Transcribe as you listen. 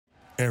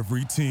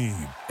Every team,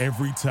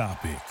 every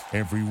topic,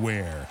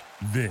 everywhere.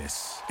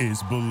 This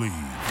is Believe.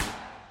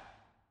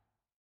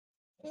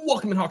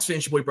 Welcome in, Hawks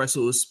fans. Your boy Bryce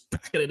Lewis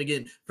back at it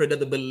again for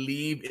another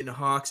Believe in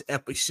Hawks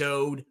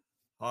episode.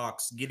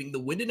 Hawks getting the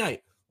win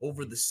tonight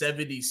over the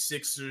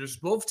 76ers.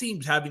 Both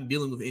teams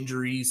dealing with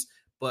injuries,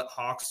 but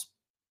Hawks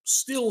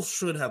still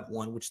should have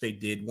won, which they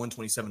did,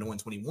 127 to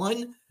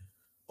 121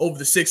 over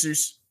the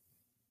Sixers.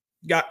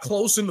 Got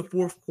close in the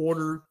fourth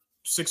quarter.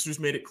 Sixers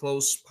made it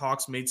close.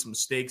 Hawks made some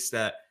mistakes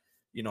that,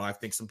 I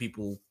think some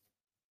people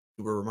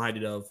were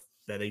reminded of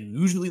that they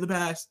usually in the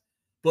past,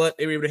 but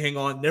they were able to hang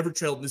on, never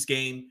trailed in this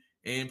game,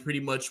 and pretty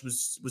much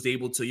was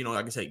able to,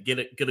 like I said, get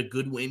a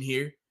good win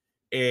here,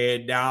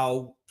 and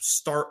now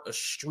start a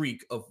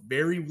streak of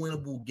very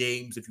winnable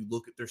games if you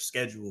look at their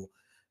schedule,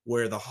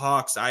 where the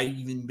Hawks, I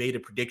even made a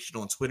prediction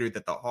on Twitter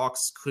that the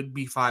Hawks could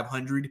be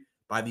 500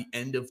 by the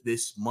end of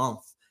this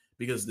month,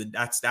 because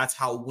that's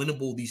how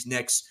winnable these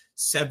next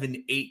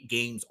 7-8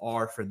 games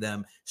are for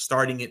them,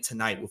 starting it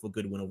tonight with a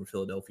good win over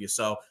Philadelphia.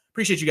 So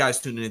appreciate you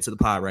guys tuning into the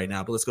pod right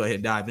now, but let's go ahead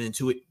and dive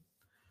into it.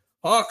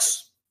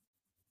 Hawks,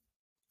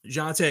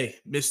 DeJounte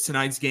missed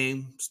tonight's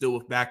game, still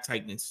with back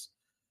tightness.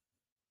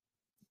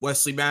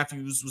 Wesley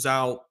Matthews was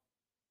out.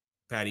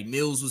 Patty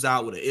Mills was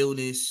out with an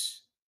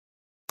illness.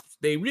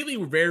 They really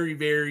were very,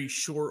 very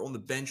short on the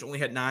bench. Only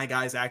had 9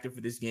 guys active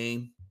for this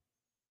game.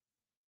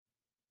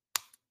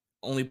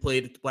 Only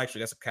played, actually,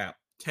 that's a cap.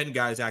 10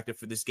 guys active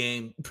for this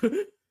game.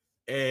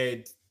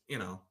 And,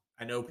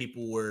 I know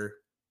people were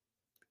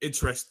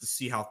interested to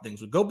see how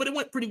things would go, but it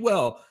went pretty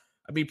well.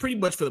 I mean, pretty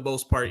much for the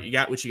most part, you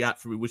got what you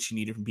got for what you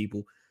needed from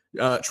people.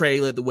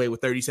 Trey led the way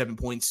with 37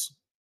 points,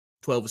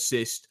 12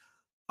 assists.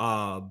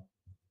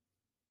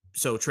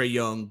 So Trey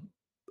Young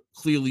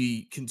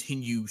clearly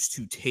continues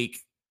to take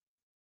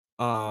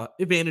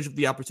advantage of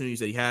the opportunities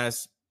that he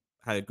has.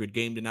 Had a good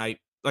game tonight.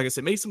 Like I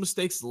said, made some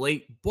mistakes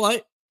late,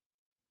 but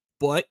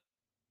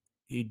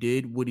he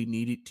did what he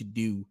needed to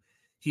do.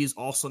 He is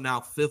also now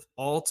 5th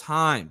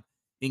all-time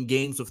in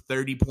games with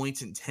 30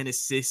 points and 10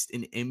 assists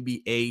in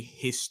NBA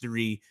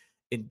history.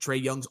 And Trey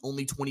Young's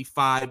only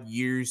 25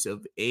 years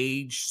of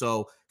age.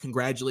 So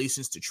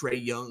congratulations to Trey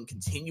Young,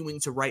 continuing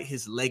to write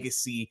his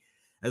legacy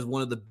as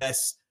one of the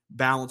best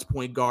balanced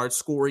point guards,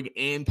 scoring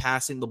and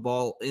passing the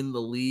ball in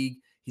the league.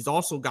 He's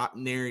also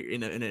gotten there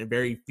in a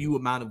very few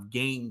amount of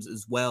games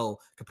as well,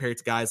 compared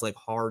to guys like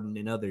Harden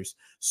and others.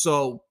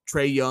 So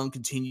Trey Young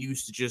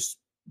continues to just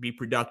be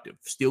productive,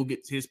 still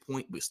gets his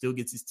point, but still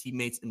gets his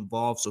teammates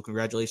involved. So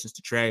congratulations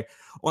to Trey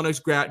on a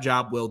great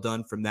job. Well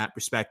done from that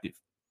perspective.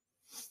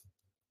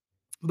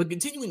 But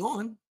continuing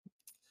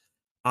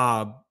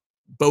on,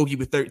 Bogey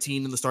with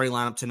 13 in the starting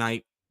lineup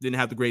tonight. Didn't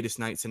have the greatest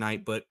night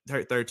tonight, but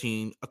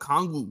 13.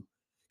 Okongwu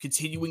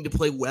continuing to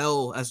play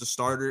well as a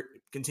starter,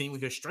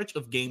 continuing a stretch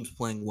of games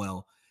playing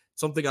well.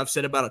 Something I've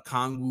said about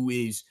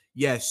Okongwu is,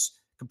 yes,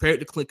 compared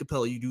to Clint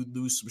Capella, you do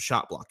lose some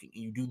shot blocking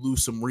and you do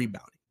lose some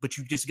rebounding, but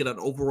you just get an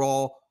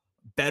overall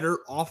better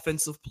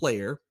offensive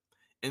player.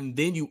 And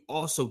then you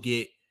also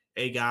get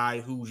a guy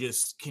who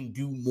just can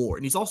do more.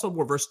 And he's also a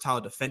more versatile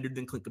defender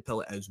than Clint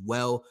Capella as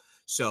well.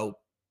 So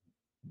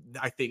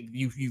I think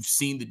you've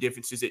seen the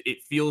differences.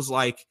 It feels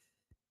like,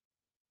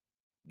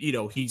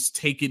 he's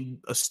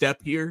taken a step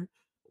here.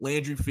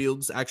 Landry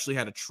Fields actually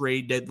had a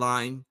trade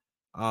deadline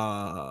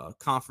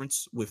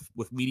conference with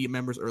media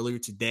members earlier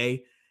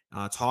today,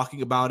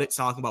 talking about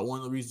one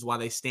of the reasons why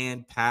they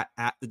stand pat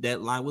at the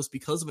deadline was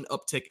because of an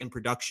uptick in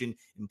production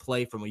and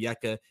play from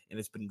Onyeka, and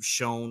it's been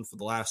shown for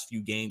the last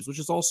few games, which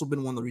has also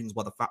been one of the reasons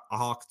why the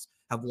Hawks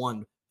have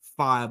won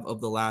 5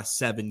 of the last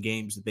 7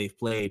 games that they've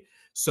played.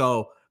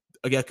 So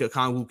Onyeka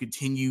Okongwu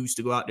continues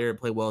to go out there and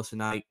play well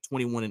tonight,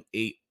 21 and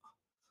 8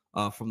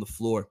 from the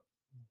floor.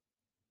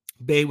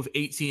 Bay with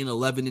 18 and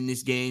 11 in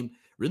this game.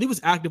 Really was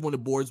active on the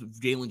boards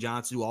with Jalen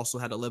Johnson, who also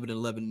had 11 and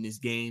 11 in this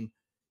game.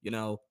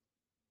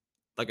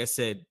 Like I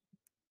said,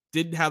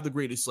 didn't have the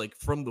greatest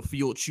from the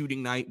field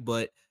shooting night,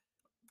 but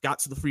got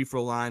to the free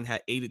throw line,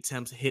 had 8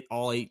 attempts, hit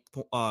all 8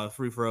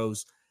 free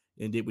throws,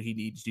 and did what he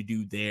needed to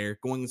do there.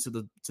 Going into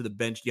the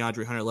bench,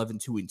 DeAndre Hunter 11,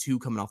 2 and 2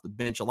 coming off the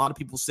bench. A lot of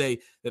people say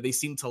that they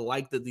seem to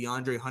like the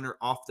DeAndre Hunter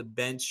off the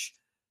bench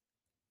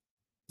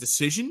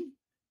decision.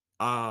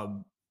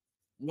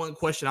 One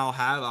question I'll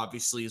have,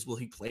 obviously, is will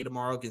he play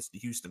tomorrow against the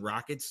Houston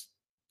Rockets?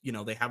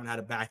 They haven't had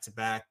a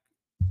back-to-back.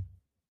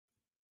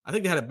 I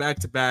think they had a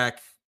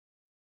back-to-back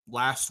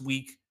last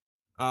week,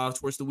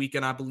 towards the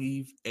weekend, I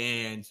believe,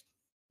 and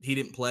he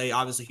didn't play.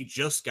 Obviously, he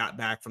just got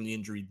back from the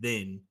injury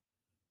then,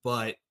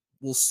 but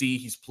we'll see.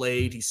 He's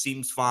played. He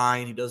seems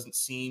fine. He doesn't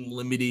seem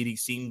limited. He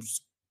seems,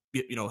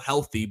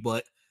 healthy,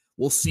 but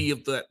we'll see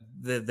if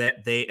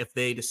if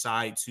they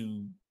decide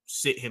to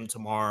sit him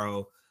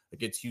tomorrow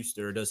against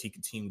Houston, or does he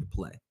continue to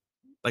play?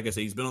 Like I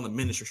said, he's been on the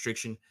minutes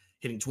restriction,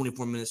 hitting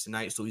 24 minutes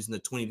tonight, so he's in the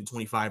 20 to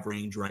 25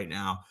 range right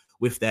now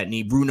with that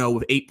knee. Bruno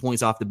with 8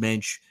 points off the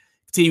bench,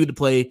 continue to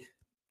play,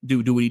 do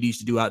what he needs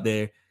to do out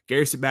there.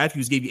 Garrison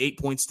Matthews gave you 8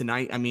 points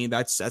tonight. I mean,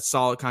 that's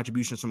solid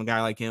contributions from a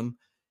guy like him.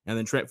 And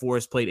then Trent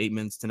Forrest played 8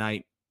 minutes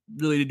tonight.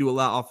 Really didn't do a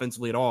lot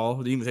offensively at all.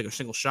 Didn't even take a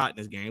single shot in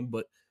this game,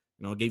 but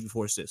Gave you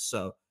 4 assists.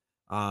 So,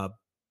 like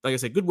I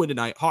said, good win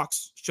tonight.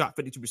 Hawks shot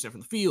 52%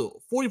 from the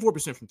field,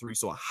 44% from 3.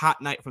 So a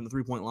hot night from the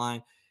 3-point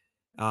line,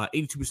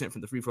 82%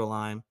 from the free throw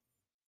line,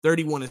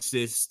 31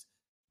 assists.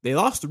 They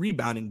lost the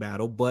rebounding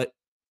battle,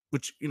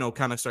 which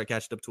kind of started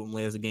catching up to them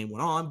as the game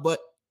went on, but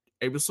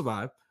able to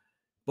survive.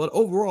 But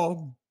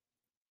overall,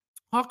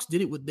 Hawks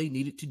did what they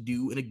needed to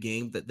do in a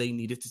game that they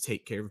needed to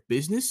take care of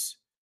business,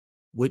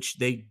 which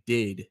they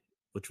did,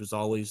 which was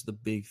always the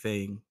big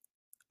thing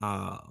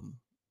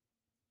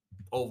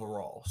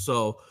overall.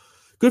 So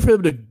good for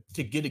them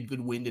to get a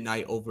good win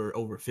tonight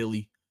over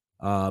Philly.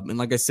 And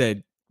like I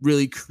said,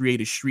 really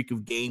create a streak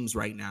of games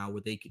right now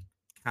where they could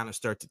kind of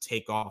start to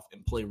take off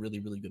and play really,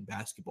 really good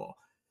basketball.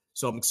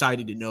 So I'm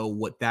excited to know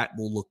what that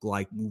will look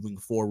like moving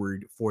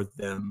forward for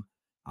them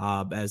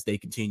as they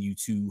continue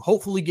to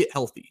hopefully get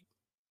healthy.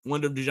 I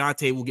wonder if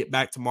DeJounte will get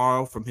back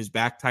tomorrow from his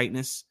back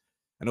tightness.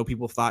 I know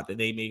people thought that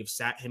they may have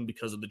sat him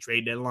because of the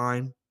trade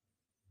deadline.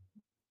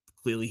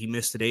 Clearly, he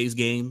missed today's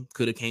game.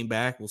 Could have came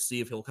back. We'll see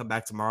if he'll come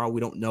back tomorrow.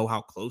 We don't know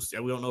how close.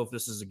 We don't know if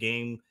this is a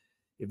game,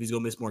 if he's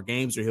going to miss more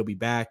games or he'll be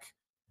back.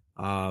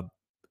 A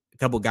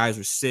couple of guys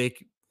are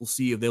sick. We'll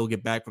see if they'll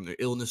get back from their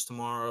illness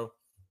tomorrow.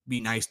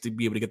 Be nice to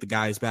be able to get the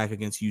guys back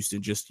against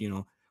Houston. Just,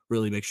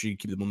 really make sure you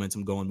keep the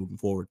momentum going moving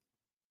forward.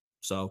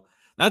 So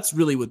that's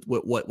really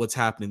what's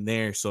happening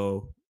there.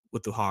 So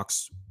with the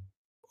Hawks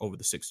over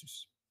the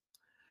Sixers.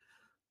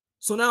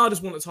 So now I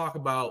just want to talk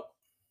about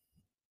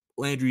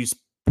Landry's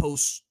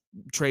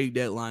post-trade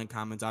deadline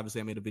comments.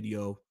 Obviously, I made a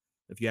video.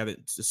 If you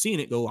haven't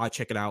seen it, go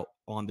check it out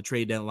on the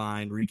trade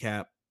deadline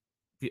recap.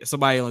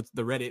 Somebody on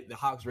the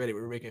Hawks Reddit, we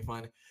were making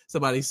fun.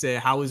 Somebody said,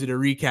 "How is it a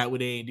recap when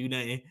they ain't do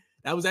nothing?"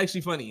 That was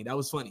actually funny. That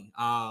was funny.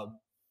 I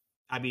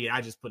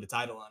just put a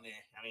title on there.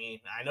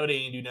 I know they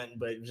ain't do nothing,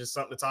 but it was just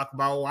something to talk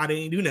about why they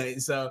ain't do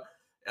nothing. So,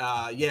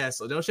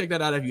 so don't check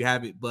that out if you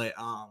haven't. But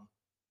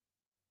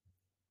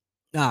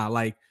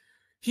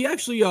he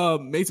actually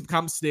made some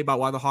comments today about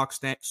why the Hawks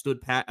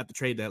stood pat at the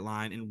trade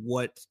deadline and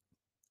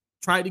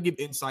tried to give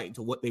insight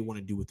into what they want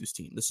to do with this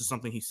team. This is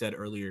something he said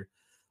earlier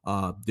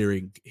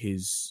during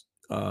his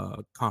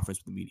conference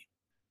with the media.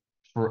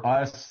 For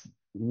us,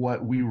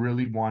 what we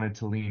really wanted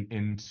to lean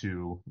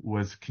into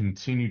was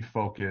continued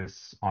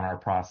focus on our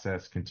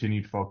process,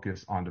 continued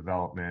focus on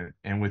development.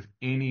 And with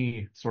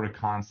any sort of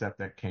concept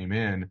that came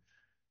in,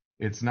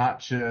 it's not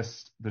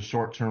just the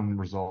short-term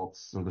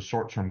results or the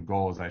short-term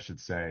goals, I should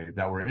say,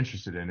 that we're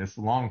interested in. It's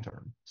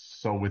long-term.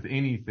 So with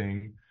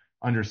anything,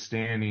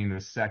 understanding the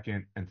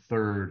second and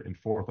third and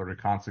fourth order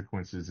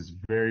consequences is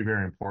very,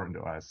 very important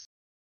to us.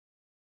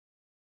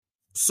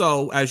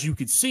 So as you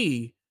could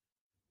see,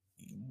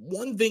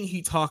 one thing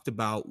he talked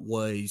about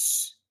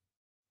was,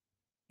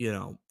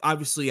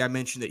 obviously I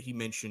mentioned that he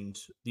mentioned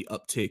the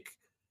uptick,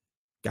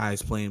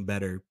 guys playing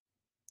better,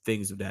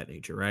 things of that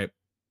nature, right?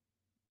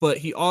 But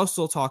he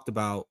also talked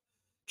about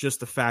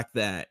just the fact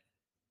that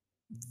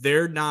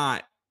they're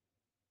not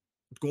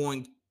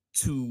going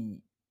to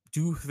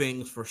do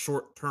things for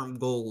short-term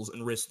goals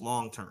and risk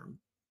long-term,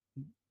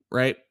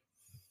 right?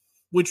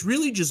 Which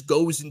really just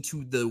goes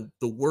into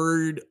the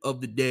word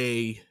of the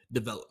day,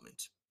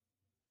 development.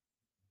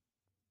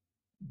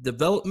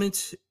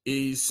 Development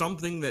is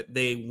something that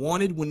they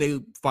wanted when they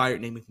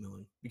fired Nate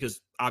McMillan,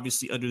 because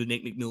obviously under the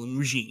Nate McMillan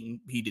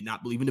regime, he did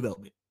not believe in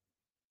development.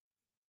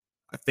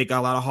 I think a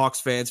lot of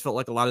Hawks fans felt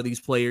like a lot of these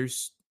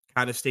players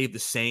kind of stayed the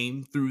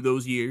same through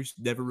those years,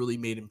 never really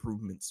made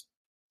improvements.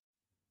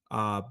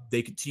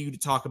 They continue to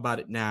talk about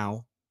it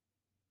now.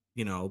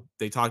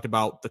 They talked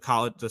about the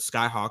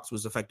Skyhawks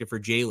was effective for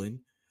Jalen,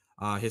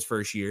 his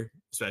first year,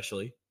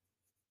 especially.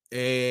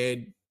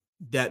 And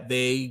that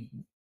they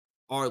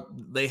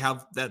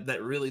have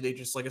that really, they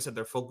just, like I said,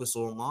 they're focused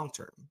on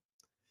long-term,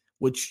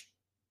 which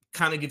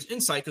kind of gives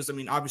insight. Because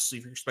obviously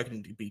if you're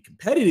expecting to be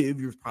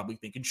competitive, you're probably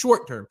thinking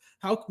short-term,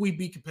 how can we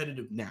be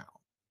competitive now?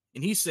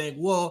 And he's saying,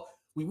 well,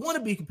 we want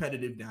to be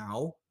competitive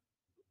now.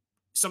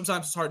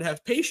 Sometimes it's hard to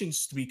have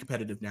patience to be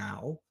competitive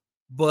now,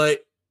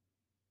 but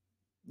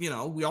we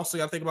also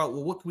got to think about,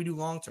 well, what can we do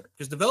long-term?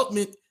 Because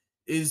development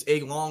is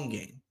a long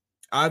game.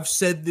 I've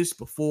said this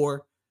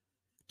before.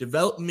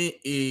 Development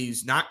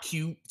is not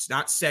cute. It's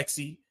not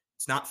sexy.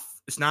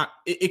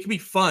 It can be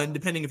fun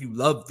depending if you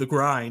love the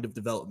grind of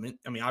development.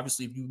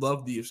 Obviously, if you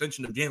love the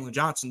ascension of Jalen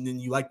Johnson, then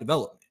you like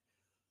development.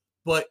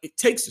 But it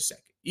takes a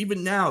second.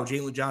 Even now,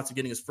 Jalen Johnson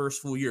getting his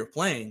first full year of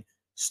playing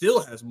still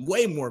has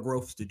way more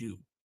growth to do.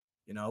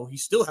 He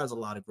still has a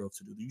lot of growth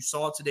to do. You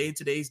saw today in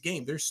today's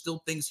game. There's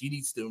still things he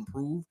needs to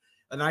improve.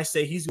 And I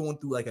say he's going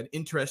through an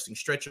interesting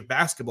stretch of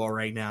basketball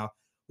right now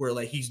where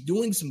he's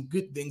doing some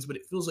good things, but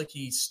it feels like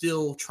he's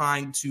still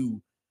trying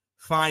to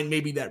find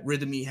maybe that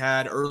rhythm he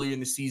had earlier in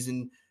the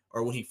season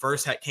or when he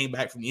first came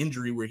back from the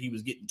injury where he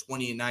was getting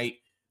 20 a night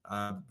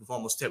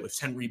with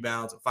 10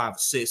 rebounds and 5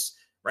 assists.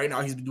 Right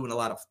now he's been doing a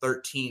lot of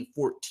 13,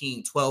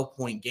 14,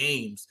 12-point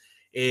games.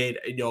 And,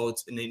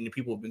 and then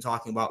people have been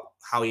talking about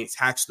how he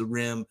attacks the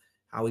rim,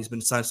 how he's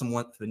been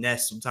somewhat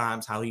finesse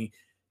sometimes, how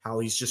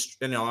he's just,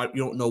 you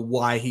don't know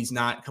why he's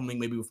not coming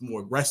maybe with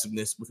more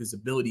aggressiveness with his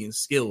ability and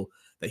skill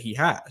that he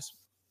has.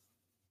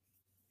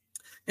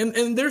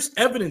 And there's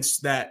evidence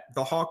that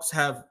the Hawks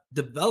have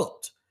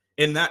developed.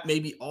 And that may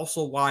be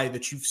also why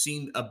that you've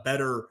seen a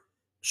better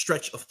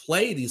stretch of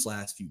play these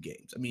last few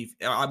games.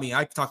 I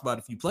can talk about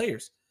a few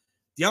players.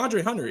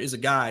 DeAndre Hunter is a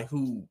guy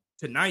who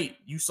tonight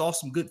you saw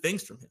some good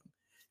things from him.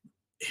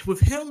 With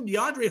him,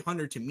 DeAndre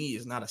Hunter to me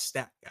is not a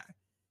stat guy.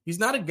 He's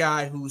not a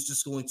guy who's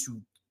just going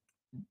to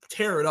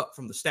tear it up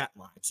from the stat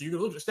line. So you're going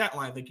to look at the stat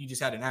line and think he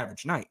just had an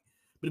average night.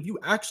 But if you've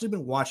actually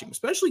been watching,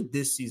 especially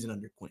this season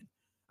under Quinn,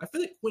 I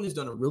feel like Quinn has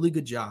done a really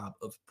good job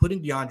of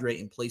putting DeAndre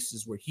in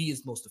places where he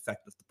is most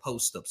effective. The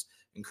post-ups,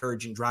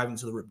 encouraging, driving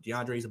to the rim.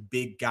 DeAndre is a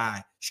big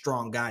guy,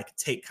 strong guy, can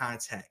take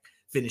contact,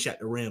 finish at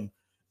the rim.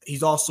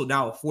 He's also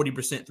now a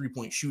 40%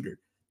 three-point shooter.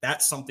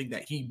 That's something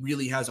that he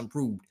really has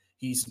improved.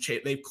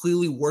 They've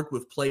clearly worked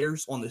with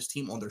players on this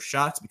team on their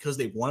shots because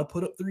they want to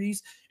put up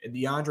threes, and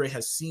DeAndre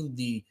has seen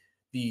the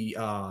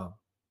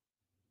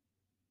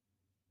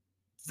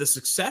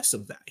success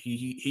of that.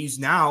 He's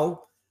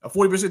now a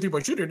 40%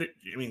 three-point shooter.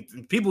 I mean,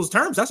 in people's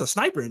terms, that's a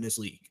sniper in this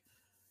league.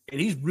 And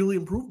he's really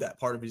improved that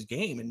part of his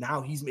game. And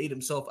now he's made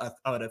himself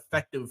an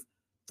effective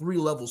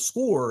three-level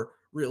scorer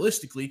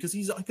realistically because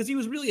he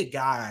was really a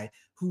guy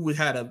who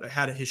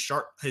his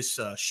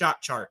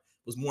shot chart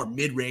was more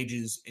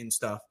mid-ranges and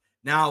stuff.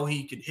 Now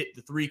he could hit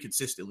the three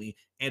consistently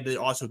and then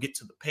also get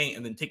to the paint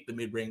and then take the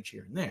mid-range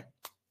here and there.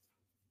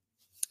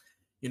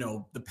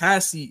 The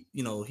past,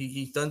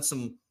 he's done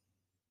some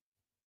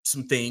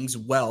things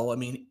well. I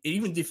mean,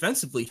 even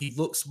defensively, he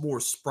looks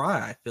more spry,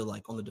 I feel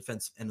like, on the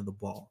defensive end of the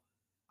ball.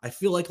 I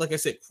feel like I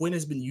said, Quinn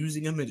has been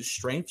using him in his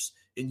strengths,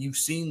 and you've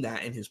seen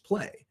that in his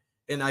play.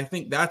 And I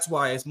think that's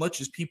why, as much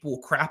as people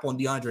crap on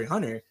DeAndre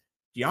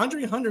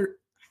Hunter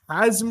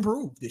has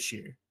improved this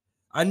year.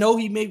 I know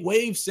he made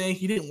waves saying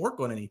he didn't work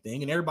on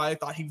anything, and everybody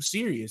thought he was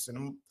serious.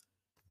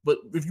 But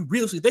if you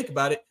really think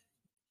about it,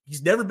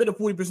 he's never been a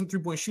 40%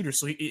 three-point shooter,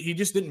 so he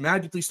just didn't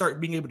magically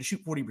start being able to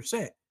shoot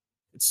 40%.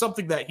 It's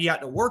something that he had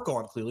to work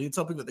on, clearly. It's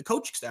something that the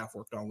coaching staff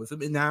worked on with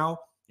him, and now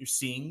you're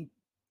seeing,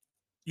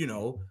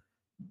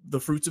 the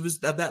fruits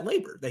of that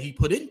labor that he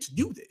put in to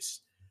do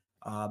this.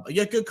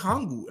 Yet good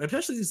Kongu,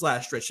 especially these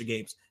last stretch of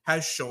games,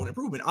 has shown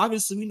improvement.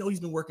 Obviously, we know he's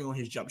been working on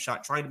his jump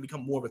shot, trying to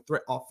become more of a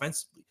threat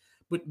offensively.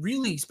 But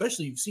really,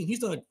 especially you've seen, he's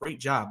done a great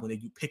job when they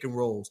do pick and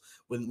rolls,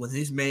 when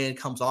his man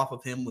comes off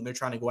of him, when they're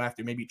trying to go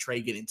after maybe Trey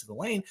get into the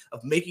lane,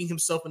 of making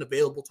himself an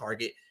available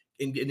target,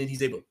 and then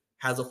he's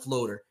has a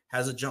floater,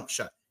 has a jump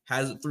shot,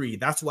 has a three.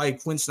 That's why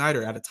Quinn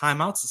Snyder, at a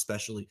timeouts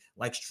especially,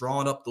 likes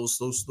drawing up those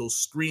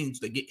screens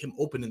that get him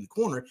open in the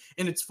corner.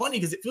 And it's funny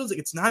because it feels like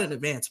it's not an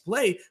advanced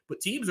play,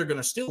 but teams are going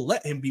to still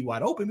let him be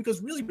wide open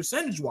because really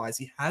percentage-wise,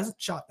 he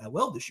hasn't shot that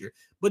well this year,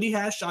 but he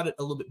has shot it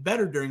a little bit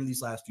better during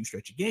these last few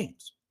stretch of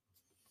games.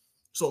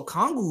 So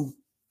Kongu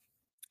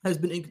has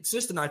been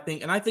inconsistent, I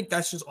think, and I think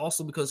that's just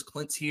also because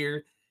Clint's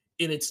here,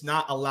 and it's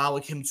not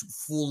allowing him to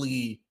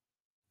fully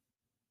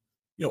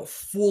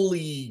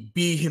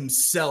be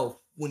himself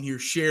when you're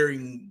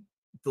sharing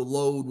the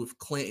load with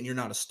Clint and you're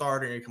not a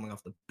starter, you're coming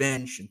off the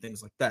bench and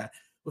things like that.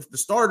 With the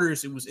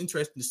starters, it was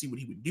interesting to see what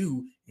he would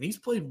do, and he's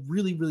played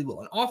really, really well.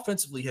 And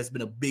offensively has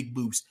been a big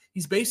boost.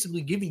 He's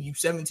basically giving you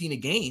 17 a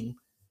game,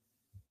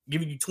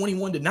 giving you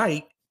 21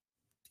 tonight.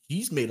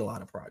 He's made a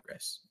lot of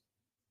progress.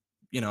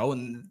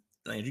 And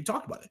Andrew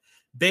talked about it.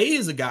 Bey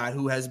is a guy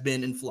who has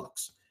been in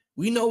flux.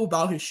 We know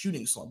about his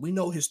shooting slump. We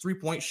know his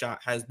three-point shot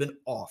has been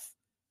off.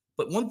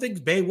 But one thing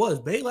Bey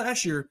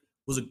last year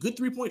was a good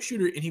three-point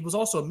shooter, and he was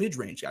also a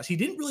mid-range guy. He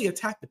didn't really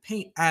attack the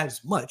paint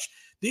as much.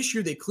 This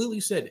year, they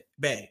clearly said,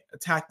 Bey,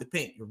 attack the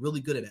paint. You're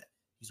really good at it.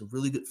 He's a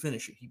really good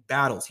finisher. He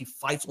battles. He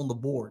fights on the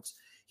boards.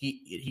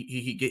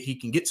 He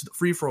can get to the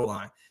free throw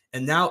line.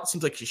 And now it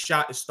seems like his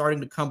shot is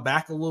starting to come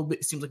back a little bit.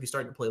 It seems like he's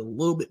starting to play a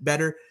little bit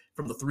better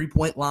from the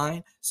three-point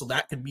line. So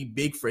that could be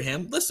big for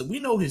him. Listen, we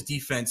know his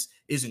defense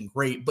isn't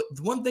great, but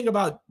the one thing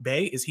about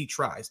Bey is he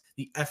tries.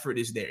 The effort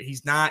is there.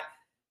 He's not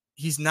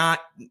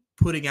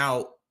putting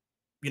out,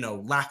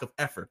 lack of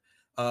effort.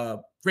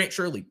 Grant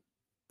Shirley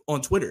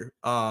on Twitter,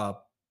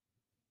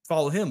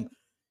 follow him.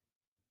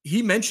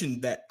 He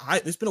mentioned that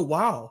it's been a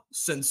while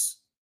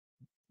since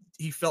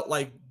he felt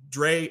like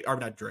Bey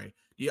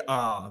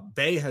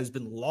has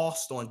been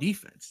lost on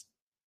defense.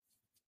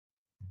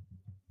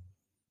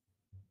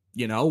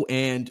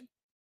 And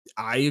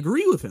I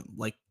agree with him.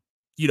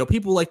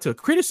 People like to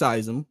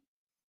criticize him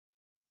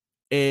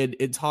and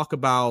talk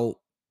about,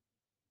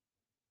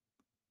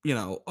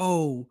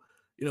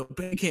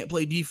 Bey can't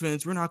play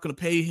defense. We're not going to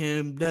pay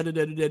him. Da, da,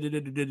 da, da, da, da,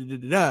 da, da,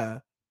 da, da.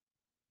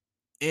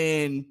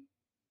 And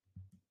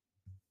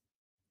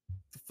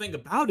the thing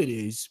about it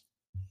is,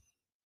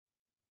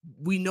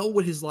 we know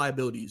what his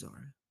liabilities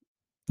are.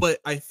 But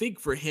I think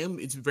for him,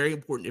 it's very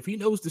important. If he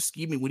knows the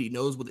scheme and what he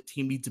knows what the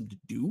team needs him to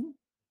do,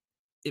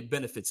 it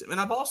benefits him. And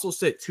I've also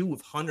said, too,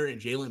 with Hunter and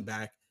Jalen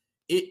back,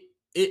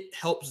 it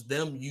helps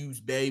them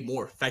use Bey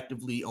more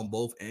effectively on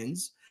both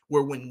ends,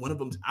 where when one of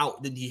them's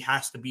out, then he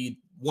has to be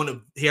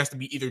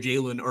either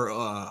Jalen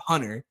or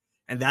Hunter,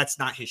 and that's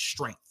not his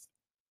strength.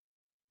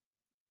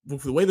 But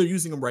for the way they're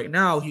using him right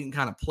now, he can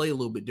kind of play a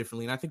little bit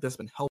differently, and I think that's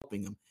been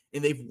helping him.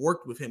 and they've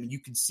worked with him, and you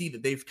can see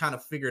that they've kind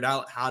of figured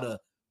out how to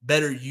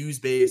better use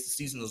Bey as the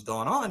season has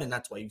gone on, and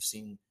that's why you've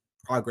seen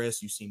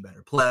progress, you've seen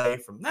better play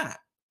from that.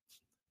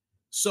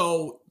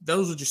 So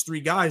those are just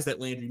three guys that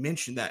Landry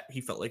mentioned that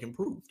he felt like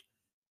improved.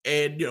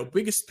 And,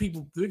 biggest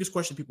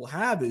question people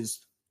have is,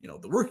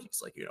 the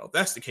rookies. Like, if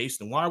that's the case,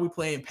 then why are we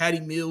playing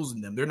Patty Mills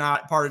and them? They're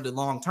not part of the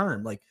long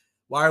term. Like,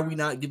 why are we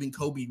not giving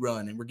Kobe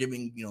run and we're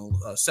giving,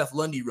 Seth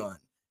Lundy run?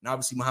 And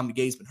obviously Muhammad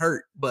Gay's been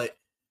hurt, but,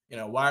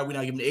 why are we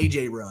not giving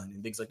AJ run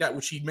and things like that?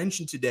 Which he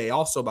mentioned today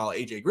also about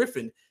AJ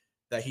Griffin,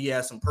 that he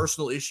has some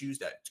personal issues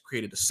that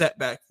created a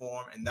setback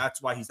for him, and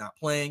that's why he's not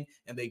playing.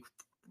 And they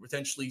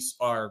potentially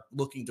are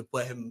looking to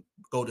let him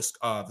go to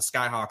the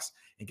Skyhawks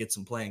and get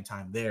some playing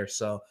time there.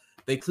 So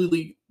they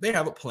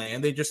have a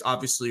plan. They just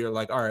obviously are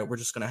like, all right, we're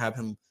just going to have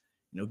him,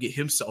 get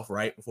himself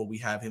right before we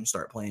have him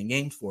start playing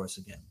games for us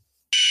again.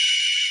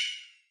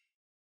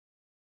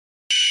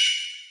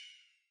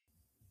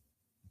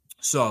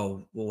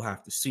 So we'll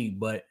have to see.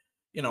 But,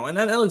 and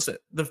then like I said,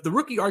 the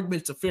rookie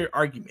argument is a fair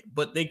argument,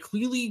 but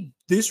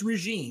this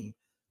regime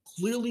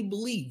clearly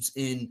believes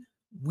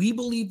we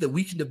believe that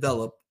we can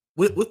develop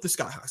with the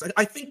Skyhawks.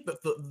 I think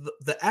that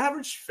the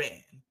average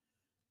fan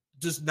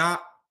does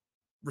not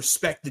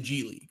respect the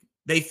G League.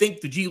 They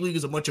think the G League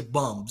is a bunch of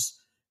bums.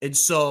 And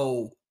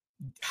so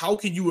how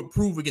can you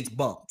improve against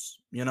bums,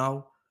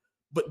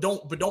 But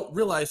don't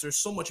realize there's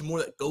so much more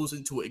that goes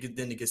into it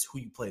than against who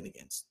you played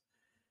against.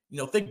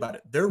 Think about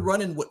it. They're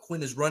running what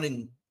Quinn is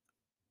running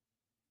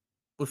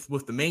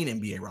with the main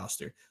NBA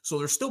roster. So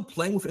they're still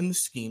playing within the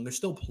scheme. They're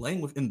still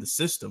playing within the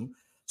system.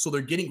 So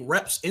they're getting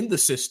reps in the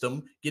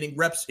system, getting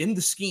reps in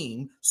the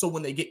scheme. So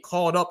when they get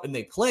called up and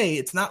they play,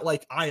 it's not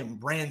like I am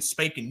brand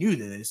spanking new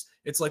to this.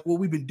 It's like, well,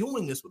 we've been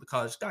doing this with the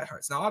college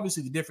Skyhawks. Now,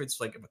 obviously, the difference,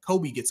 like if a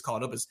Kobe gets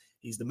called up, is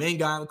he's the main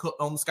guy on the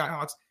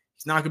Skyhawks.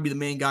 He's not going to be the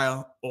main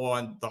guy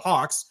on the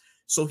Hawks.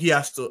 So he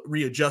has to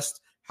readjust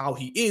how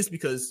he is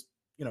because,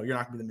 you're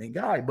not going to be the main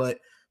guy. But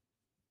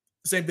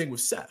same thing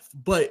with Seth.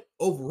 But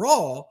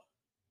overall,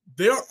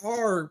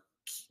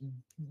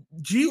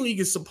 G League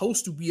is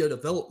supposed to be a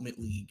development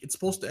league. It's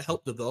supposed to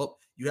help develop.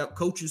 You have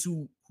coaches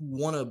who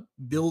want to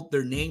build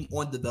their name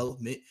on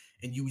development,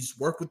 and you just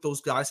work with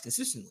those guys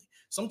consistently.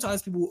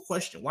 Sometimes people will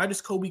question, why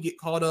does Kobe get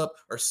called up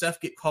or Seth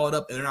get called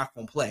up and they're not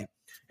going to play?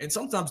 And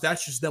sometimes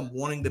that's just them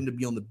wanting them to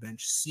be on the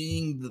bench,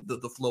 seeing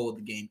the flow of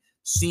the game,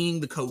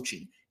 seeing the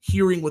coaching,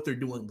 hearing what they're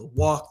doing, the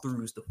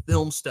walkthroughs, the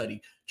film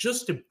study,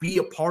 just to be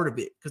a part of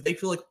it, because they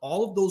feel like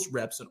all of those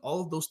reps and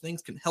all of those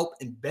things can help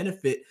and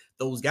benefit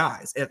those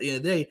guys at the end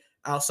of the day,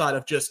 outside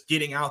of just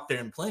getting out there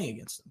and playing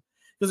against them.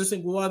 Because they're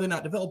saying, well, why are they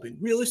not developing?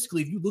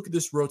 Realistically, if you look at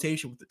this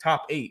rotation with the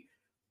top 8,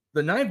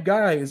 the 9th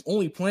guy is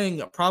only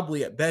playing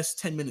probably at best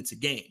 10 minutes a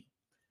game.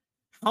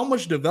 How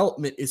much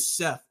development is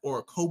Seth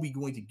or Kobe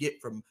going to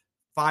get from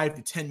 5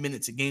 to 10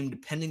 minutes a game,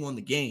 depending on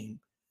the game,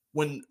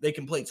 when they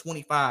can play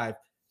 25,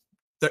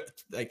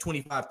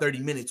 30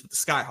 minutes with the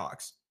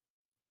Skyhawks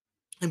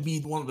and be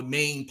one of the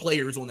main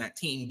players on that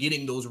team,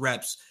 getting those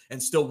reps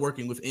and still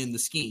working within the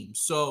scheme?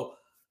 So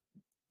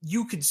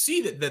you can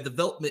see that the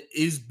development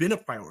has been a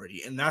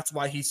priority, and that's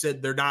why he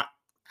said they're not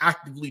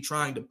actively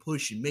trying to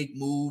push and make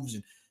moves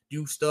and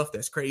do stuff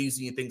that's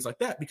crazy and things like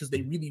that, because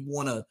they really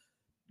want to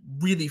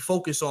really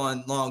focus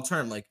on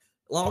long-term. Like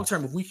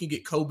long-term, if we can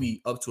get Kobe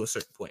up to a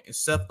certain point and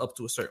Seth up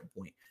to a certain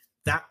point,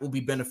 that will be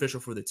beneficial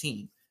for the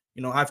team.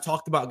 I've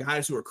talked about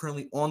guys who are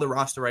currently on the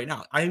roster right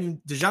now.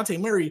 DeJounte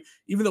Murray,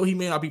 even though he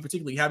may not be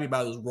particularly happy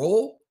about his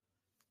role,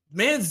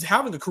 man's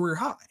having a career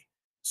high.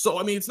 So,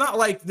 it's not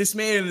like this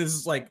man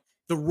is like,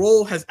 the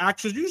role has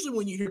actually, usually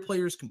when you hear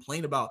players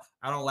complain about,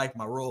 I don't like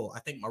my role,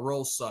 I think my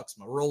role sucks,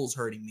 my role's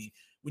hurting me.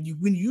 When you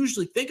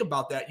usually think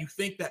about that, you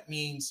think that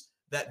means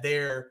that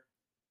they're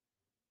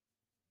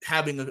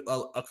having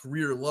a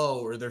career low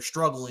or they're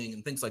struggling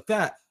and things like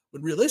that.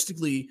 But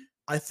realistically,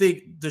 I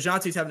think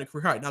DeJounte's having a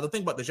career high. Now, the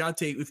thing about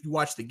DeJounte, if you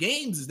watch the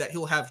games, is that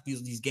he'll have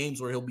these games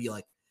where he'll be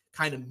like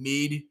kind of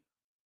mid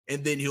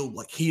and then he'll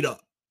like heat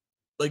up.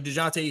 Like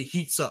DeJounte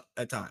heats up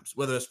at times,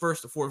 whether it's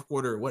first or fourth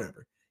quarter or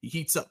whatever. He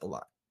heats up a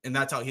lot, and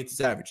that's how he hits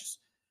his averages.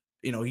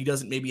 He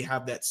doesn't maybe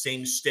have that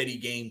same steady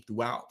game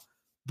throughout.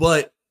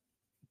 But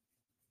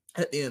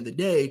at the end of the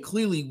day,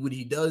 clearly when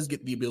he does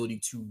get the ability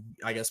to,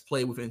 I guess,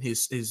 play within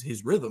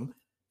his rhythm,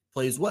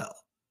 plays well.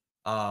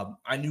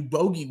 I knew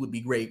Bogey would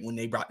be great when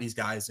they brought these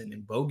guys in,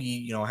 and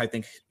Bogey, I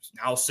think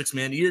now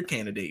 6-man of the year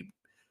candidate.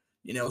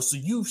 So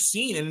you've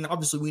seen, and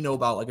obviously we know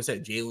about, like I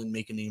said, Jalen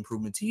making the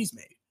improvements he's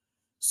made.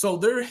 So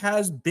there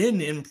has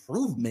been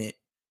improvement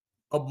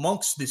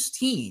amongst this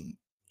team.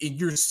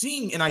 You're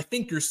seeing, and I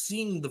think you're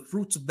seeing the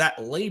fruits of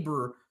that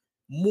labor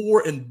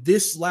more in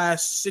this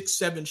last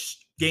 6-7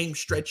 game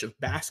stretch of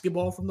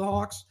basketball from the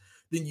Hawks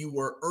than you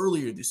were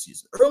earlier this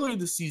season. Earlier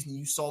this season,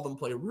 you saw them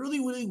play really,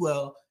 really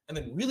well and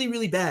then really,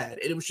 really bad.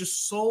 And it was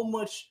just so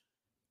much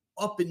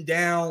up and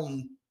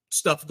down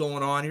stuff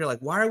going on here. Like,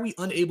 why are we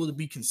unable to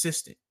be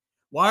consistent?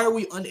 Why are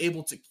we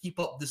unable to keep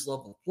up this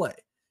level of play?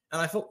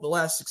 And I felt the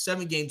last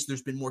 6-7 games,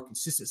 there's been more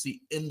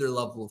consistency in their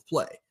level of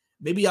play.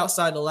 Maybe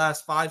outside the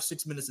last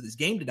 5-6 minutes of this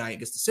game tonight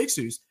against the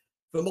Sixers,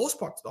 for the most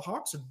part, the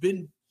Hawks have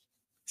been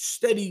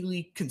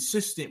steadily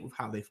consistent with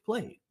how they've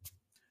played.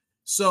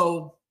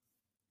 So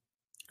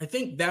I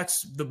think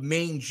that's the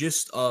main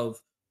gist of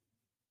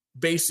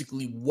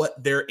basically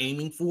what they're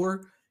aiming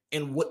for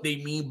and what they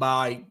mean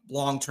by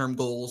long-term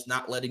goals,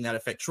 not letting that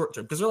affect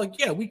short-term. Because they're like,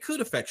 yeah, we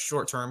could affect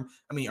short-term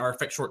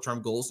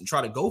goals and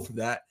try to go for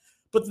that.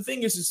 But the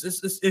thing is,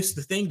 it's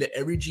the thing that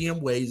every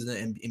GM weighs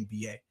in the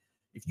NBA.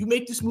 If you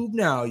make this move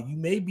now, you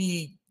may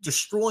be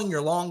destroying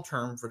your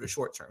long-term for the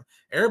short-term.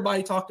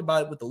 Everybody talked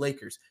about it with the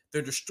Lakers.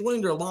 They're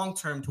destroying their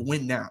long-term to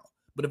win now.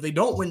 But if they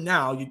don't win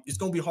now, it's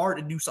going to be hard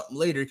to do something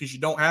later because you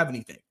don't have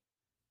anything.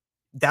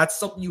 That's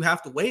something you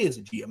have to weigh as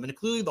a GM. And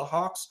clearly the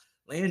Hawks,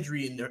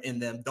 Landry,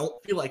 and them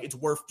don't feel like it's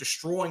worth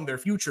destroying their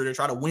future to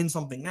try to win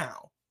something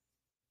now.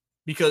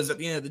 Because at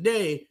the end of the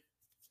day,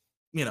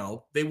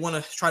 they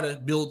want to try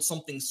to build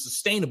something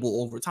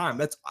sustainable over time.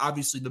 That's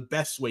obviously the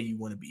best way you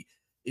want to be,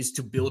 is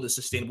to build a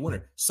sustainable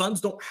winner.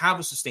 Suns don't have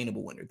a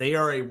sustainable winner. They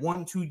are a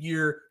 1-2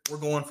 year, we're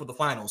going for the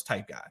finals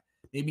type guy.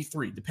 Maybe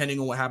 3, depending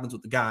on what happens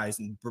with the guys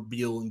and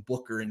Beal and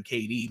Booker and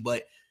KD.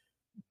 But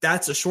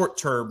that's a short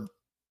term.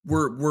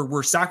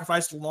 We're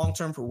sacrificing long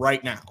term for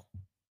right now.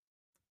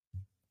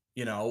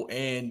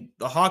 And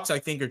the Hawks, I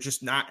think, are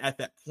just not at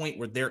that point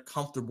where they're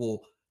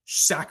comfortable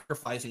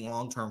sacrificing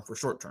long term for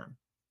short term.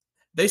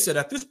 They said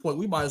at this point,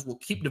 we might as well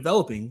keep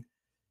developing,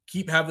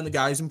 keep having the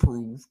guys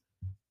improve,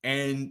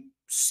 and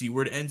see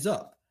where it ends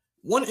up.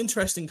 One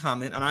interesting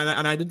comment, and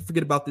I didn't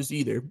forget about this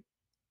either.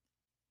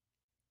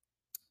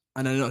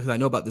 And I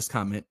know about this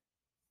comment.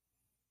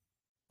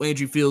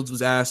 Landry Fields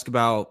was asked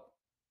about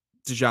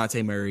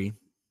DeJounte Murray.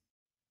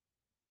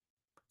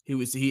 He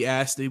was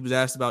asked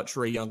about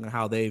Trae Young and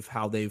how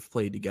they've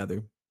played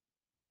together.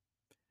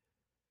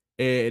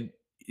 And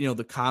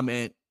the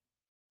comment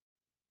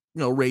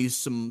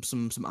raised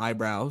some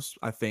eyebrows,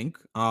 I think.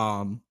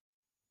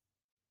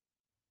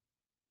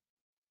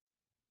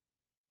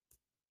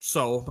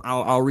 So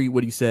I'll read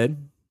what he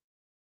said.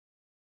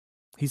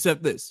 He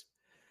said this: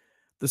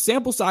 the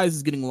sample size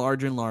is getting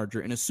larger and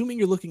larger, and assuming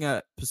you're looking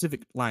at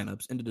specific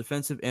lineups and the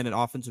defensive and at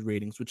offensive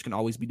ratings, which can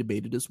always be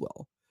debated as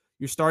well,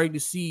 you're starting to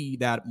see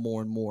that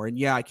more and more. And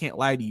yeah, I can't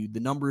lie to you, the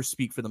numbers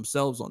speak for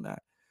themselves on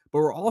that. But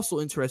we're also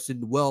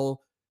interested in,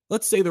 well,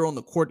 let's say they're on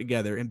the court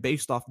together and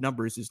based off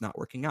numbers is not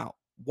working out.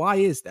 Why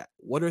is that?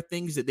 What are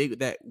things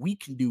that we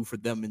can do for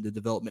them in the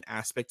development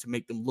aspect to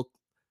make them look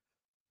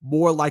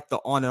more like the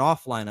on and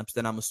off lineups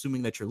that I'm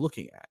assuming that you're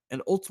looking at?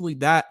 And ultimately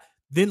that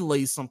then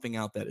lays something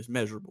out that is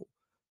measurable.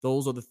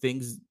 Those are the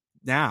things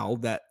now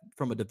that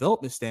from a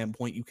development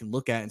standpoint, you can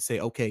look at and say,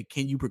 okay,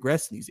 can you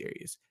progress in these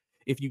areas?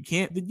 If you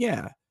can't, then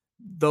yeah,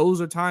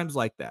 those are times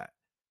like that.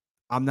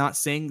 I'm not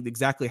saying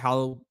exactly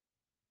how's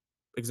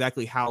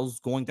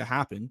going to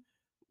happen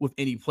with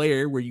any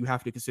player where you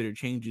have to consider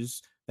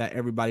changes that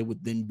everybody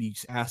would then be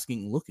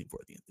asking and looking for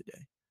at the end of the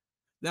day.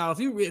 Now, if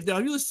you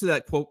listen to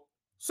that quote,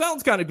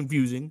 sounds kind of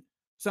confusing.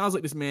 Sounds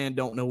like this man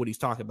don't know what he's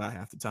talking about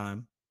half the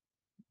time.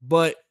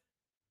 But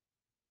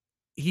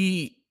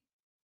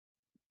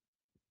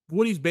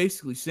what he's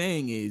basically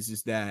saying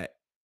is that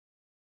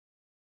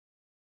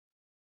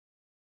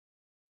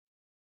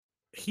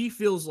he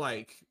feels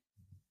like,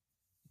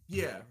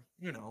 yeah,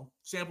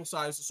 sample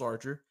size is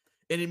larger,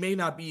 and it may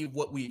not be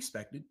what we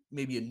expected,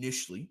 maybe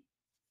initially.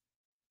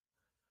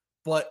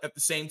 But at the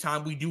same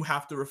time, we do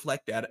have to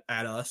reflect at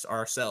us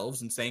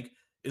ourselves and think,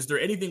 is there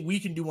anything we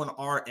can do on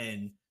our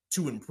end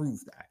to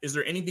improve that? Is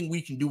there anything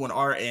we can do on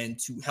our end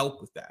to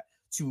help with that?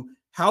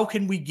 How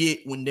can we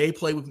get, when they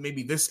play with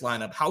maybe this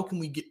lineup, how can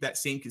we get that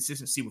same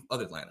consistency with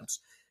other lineups?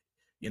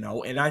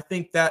 And I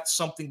think that's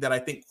something that I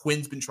think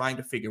Quinn's been trying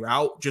to figure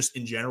out just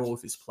in general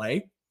with his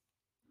play.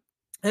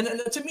 And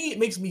to me, it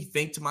makes me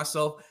think to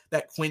myself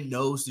that Quinn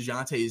knows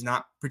DeJounte is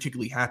not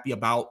particularly happy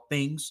about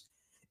things.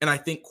 And I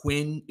think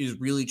Quinn is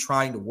really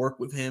trying to work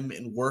with him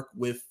and work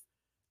with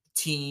the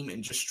team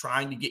and just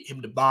trying to get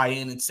him to buy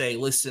in and say,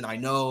 listen, I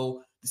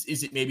know this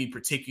isn't maybe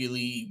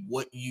particularly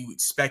what you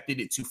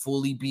expected it to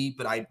fully be,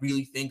 but I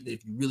really think that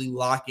if you really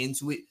lock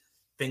into it,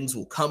 things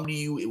will come to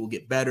you, it will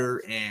get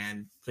better,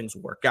 and things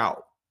will work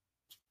out.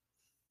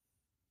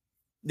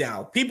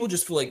 Now, people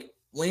just feel like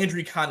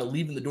Landry kind of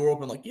leaving the door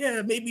open, like,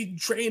 yeah, maybe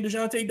Trae and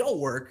DeJounte don't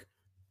work,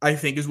 I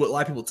think is what a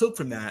lot of people took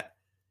from that.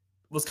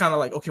 Was kind of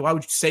like, okay, why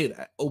would you say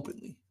that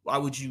openly? Why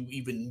would you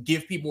even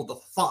give people the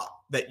thought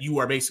that you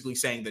are basically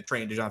saying that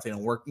Trae and DeJounte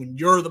don't work when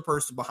you're the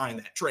person behind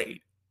that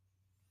trade?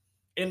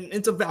 And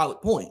it's a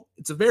valid point.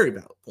 It's a very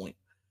valid point.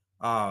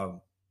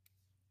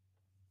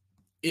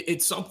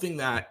 It's something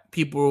that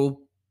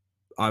people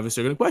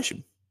obviously are going to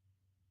question.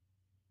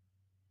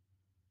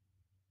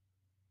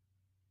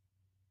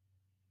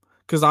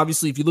 Because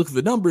obviously, if you look at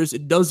the numbers,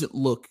 it doesn't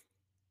look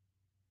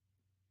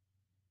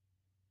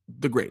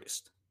the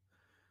greatest.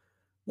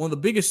 One of the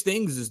biggest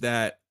things is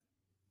that,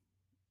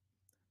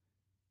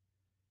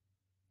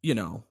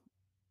 you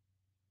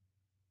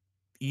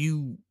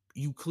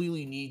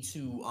clearly need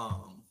to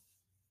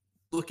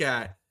look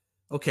at,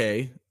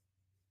 okay,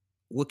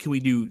 what can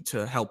we do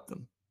to help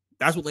them?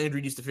 That's what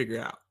Landry needs to figure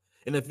out.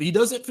 And if he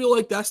doesn't feel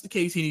like that's the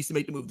case, he needs to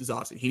make the move this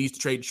offseason. He needs to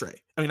trade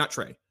Trey. I mean, not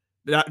Trey.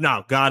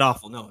 No, god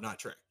awful. No, not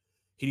Trey.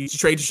 He needs to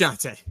trade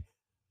DeJounte.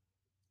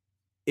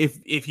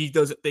 If he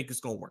doesn't think it's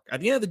going to work. At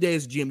the end of the day,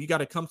 as a GM, you got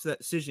to come to that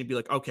decision and be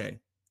like, okay,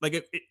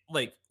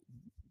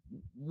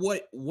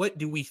 what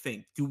do we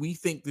think? Do we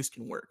think this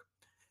can work?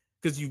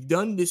 Because you've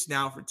done this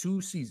now for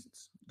 2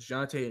 seasons,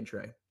 DeJounte and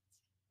Trey,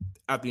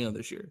 at the end of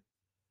this year.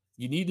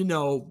 You need to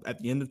know at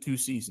the end of 2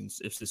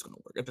 seasons if this is going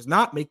to work. If it's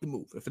not, make the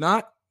move. If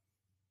not,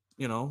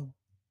 do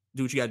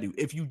what you got to do.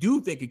 If you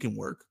do think it can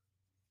work,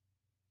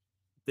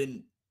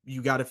 then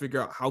you got to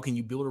figure out how can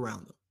you build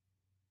around them.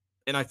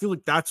 And I feel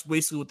like that's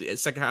basically what the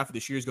second half of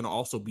this year is going to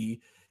also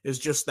be, is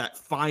just that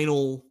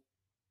final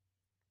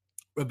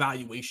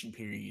evaluation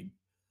period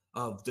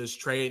of does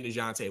Trey and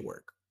DeJounte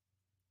work?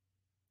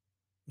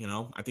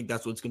 I think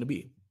that's what it's going to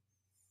be.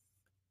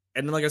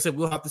 And then, like I said,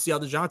 we'll have to see how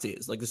DeJounte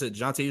is. Like I said,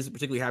 DeJounte isn't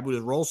particularly happy with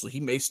his role, so he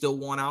may still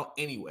want out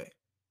anyway.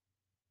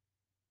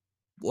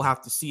 We'll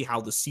have to see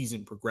how the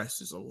season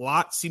progresses. A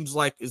lot seems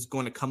like is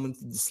going to come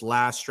into this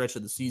last stretch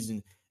of the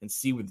season and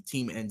see where the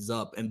team ends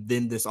up. And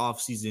then this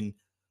offseason,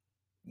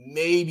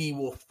 maybe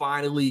we'll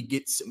finally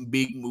get some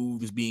big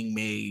moves being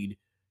made,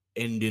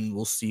 and then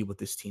we'll see what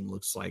this team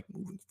looks like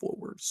moving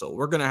forward. So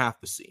we're going to have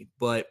to see.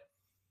 But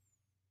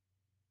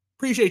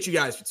appreciate you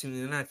guys for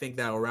tuning in. I think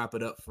that will wrap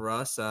it up for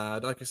us.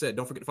 Like I said,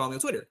 don't forget to follow me on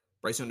Twitter,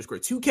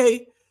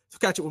 Bryson_2K. So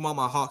catch up with all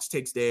my Hawks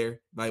takes there,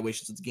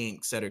 evaluations of the game,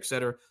 et cetera, et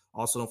cetera.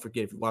 Also, don't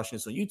forget, if you're watching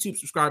this on YouTube,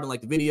 subscribe and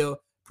like the video.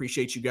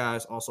 Appreciate you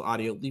guys. Also,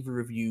 audio, leave a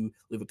review,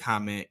 leave a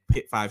comment,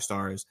 hit 5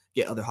 stars,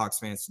 get other Hawks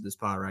fans to this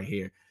pod right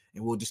here.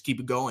 And we'll just keep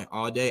it going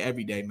all day,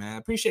 every day, man.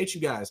 Appreciate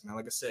you guys, man.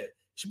 Like I said,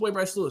 it's your boy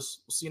Bryce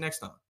Lewis. We'll see you next time.